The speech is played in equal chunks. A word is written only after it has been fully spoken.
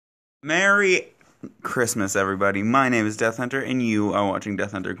Merry Christmas, everybody. My name is Death Hunter, and you are watching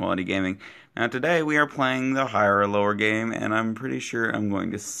Death Hunter Quality Gaming. Now, today we are playing the higher or lower game, and I'm pretty sure I'm going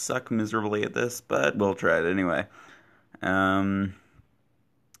to suck miserably at this, but we'll try it anyway. Um,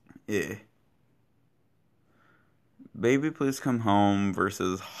 yeah. Baby Please Come Home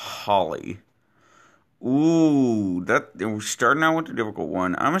versus Holly. Ooh, we're starting out with the difficult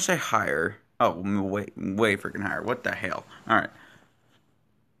one. I'm gonna say higher. Oh, way freaking higher. What the hell? All right,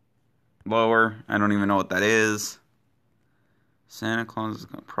 lower. I don't even know what that is. Santa Claus is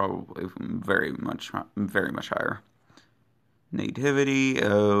probably very much higher. Nativity,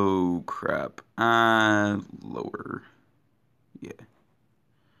 oh crap. Lower. Yeah.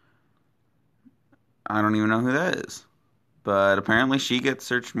 I don't even know who that is. But apparently she gets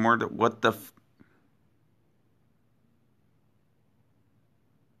searched more to what the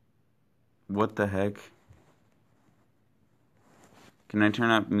heck? Can I turn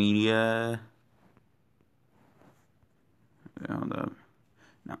up media? Hold up.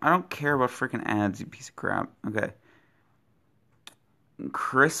 No, I don't care about freaking ads, you piece of crap. Okay.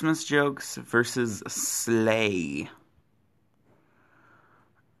 Christmas jokes versus sleigh.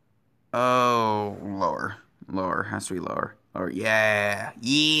 Oh, lower. Lower. Has to be lower. Lower. Yeah.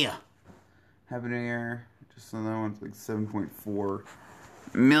 Yeah. Happy New Year. Just so that one's like 7.4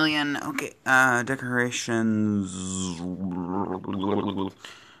 million. Okay. Decorations. I'm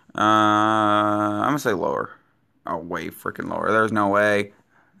gonna say lower. Oh, way freaking lower. There's no way.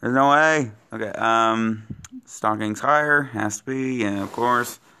 There's no way. Okay. Stockings higher. Has to be. Yeah, of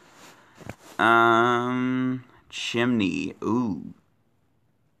course. Chimney. Ooh.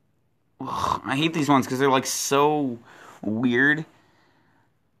 Ugh, I hate these ones because they're like so weird.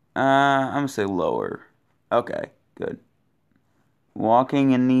 I'm gonna say lower. Okay, good.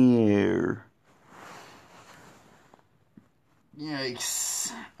 Walking in the air.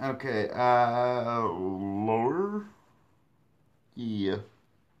 Yikes. Okay, lower? Yeah.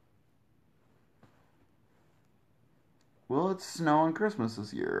 Will it snow on Christmas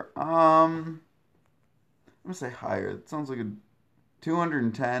this year? I'm gonna say higher. It sounds like a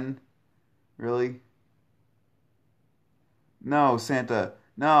 210. Really? No, Santa.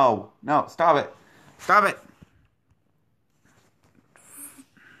 No, no, stop it. Stop it.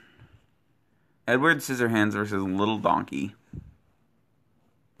 Edward Scissorhands versus Little Donkey.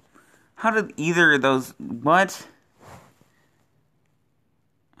 How did either of those... What?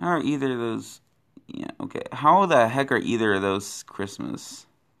 How are either of those... Yeah, okay. How the heck are either of those Christmas?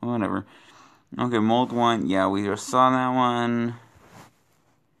 Whatever. Okay, Mold 1. Yeah, we just saw that one.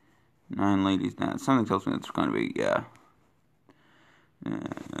 Nine Ladies Dance. Something tells me it's going to be, yeah.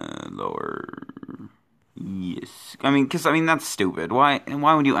 Lower... Yes. That's stupid. Why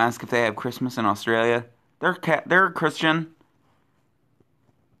would you ask if they have Christmas in Australia? They're Christian.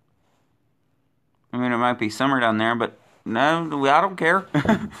 I mean, it might be summer down there, but no, I don't care.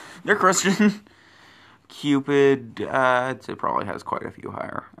 They're Christian. Cupid, it probably has quite a few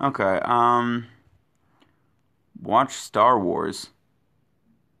higher. Okay, watch Star Wars.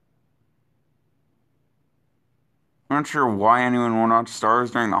 I'm not sure why anyone would watch Star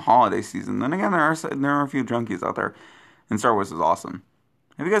Wars during the holiday season. Then again, there are a few junkies out there, and Star Wars is awesome.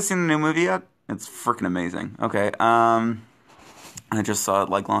 Have you guys seen the new movie yet? It's freaking amazing. Okay, I just saw it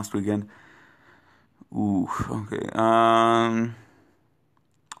like last weekend. Ooh, okay, I'll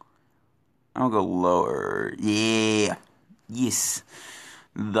go lower. Yeah. Yes.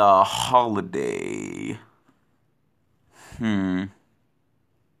 The holiday. Hmm.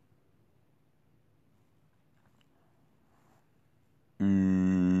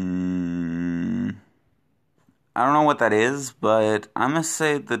 Mm. I don't know what that is, but I'm gonna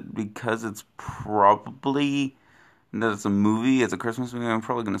say that because it's probably that it's a movie, it's a Christmas movie, I'm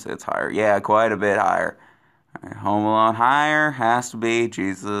probably gonna say it's higher. Yeah, quite a bit higher. All right, Home Alone higher has to be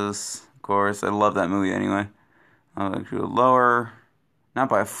Jesus. Of course, I love that movie anyway. I'll actually go lower. Not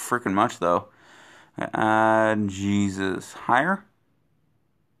by freaking much though. Jesus. Higher?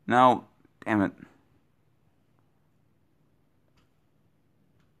 No. Damn it.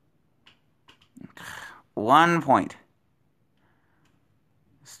 1 point.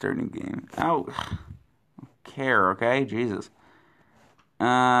 Starting game. Oh. Care, okay? Jesus.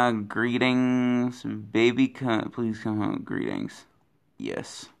 Greetings. Please come home. Greetings.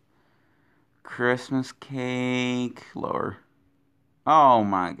 Yes. Christmas cake. Lower. Oh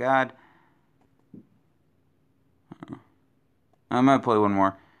my god. I might play one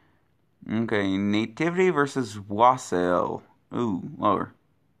more. Okay, Nativity versus Wassail. Ooh, lower.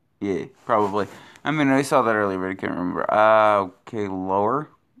 Yeah, probably. I mean, I saw that earlier, but I can't remember. Okay, lower.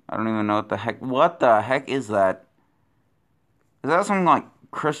 I don't even know what the heck. What the heck is that? Is that something like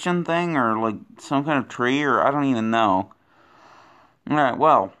Christian thing or like some kind of tree or I don't even know. Alright,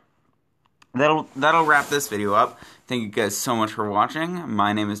 well, that'll wrap this video up. Thank you guys so much for watching.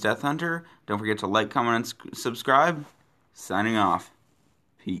 My name is Death Hunter. Don't forget to like, comment, and subscribe. Signing off.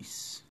 Peace.